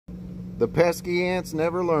The pesky ants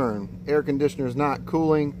never learn. Air conditioner's not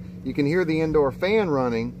cooling. You can hear the indoor fan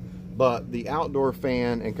running, but the outdoor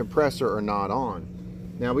fan and compressor are not on.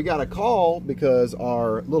 Now we got a call because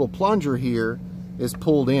our little plunger here is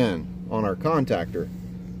pulled in on our contactor.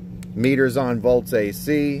 Meters on volts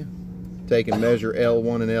AC. Take and measure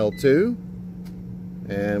L1 and L2.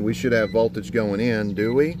 And we should have voltage going in,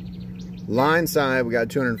 do we? Line side, we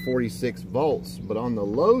got 246 volts. But on the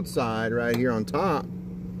load side, right here on top,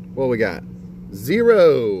 what we got?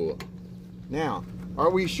 0. Now, are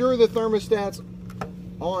we sure the thermostat's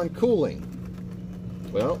on cooling?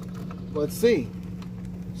 Well, let's see.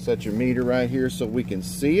 Set your meter right here so we can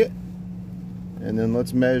see it. And then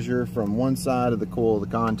let's measure from one side of the coil of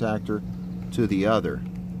the contactor to the other.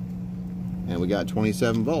 And we got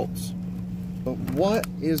 27 volts. But what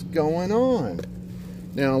is going on?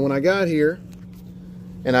 Now, when I got here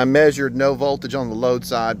and I measured no voltage on the load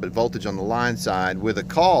side, but voltage on the line side with a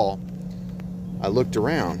call, I looked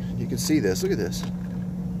around. You can see this. Look at this.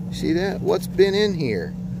 See that? What's been in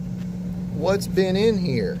here? What's been in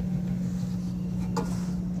here?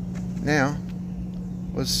 Now,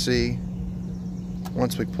 let's see.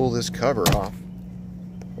 Once we pull this cover off.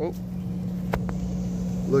 Oh,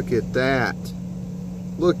 look at that.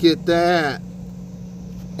 Look at that.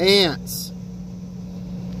 Ants.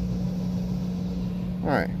 All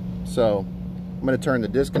right, so I'm going to turn the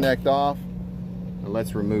disconnect off and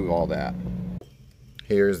let's remove all that.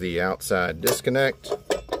 Here's the outside disconnect.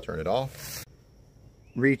 Turn it off.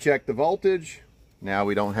 Recheck the voltage. Now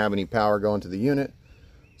we don't have any power going to the unit,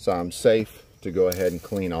 so I'm safe to go ahead and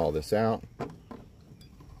clean all this out.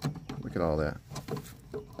 Look at all that.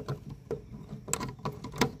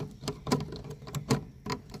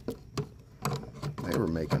 They were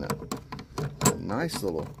making a nice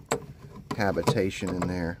little habitation in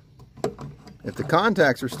there. If the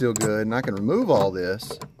contacts are still good and I can remove all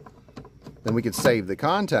this, then we could save the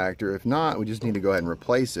contactor. If not, we just need to go ahead and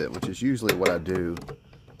replace it, which is usually what I do.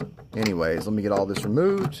 Anyways, let me get all this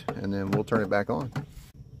removed and then we'll turn it back on.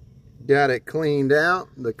 Got it cleaned out.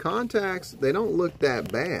 The contacts, they don't look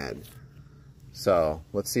that bad. So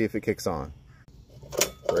let's see if it kicks on.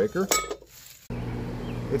 Breaker.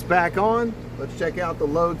 It's back on. Let's check out the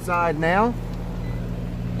load side now.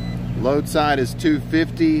 Load side is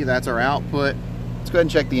 250. That's our output. Let's go ahead and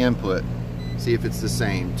check the input. See if it's the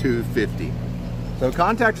same, 250. So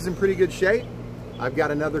contactor's in pretty good shape. I've got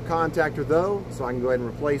another contactor though, so I can go ahead and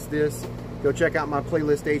replace this. Go check out my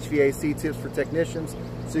playlist, HVAC Tips for Technicians,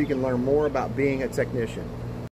 so you can learn more about being a technician.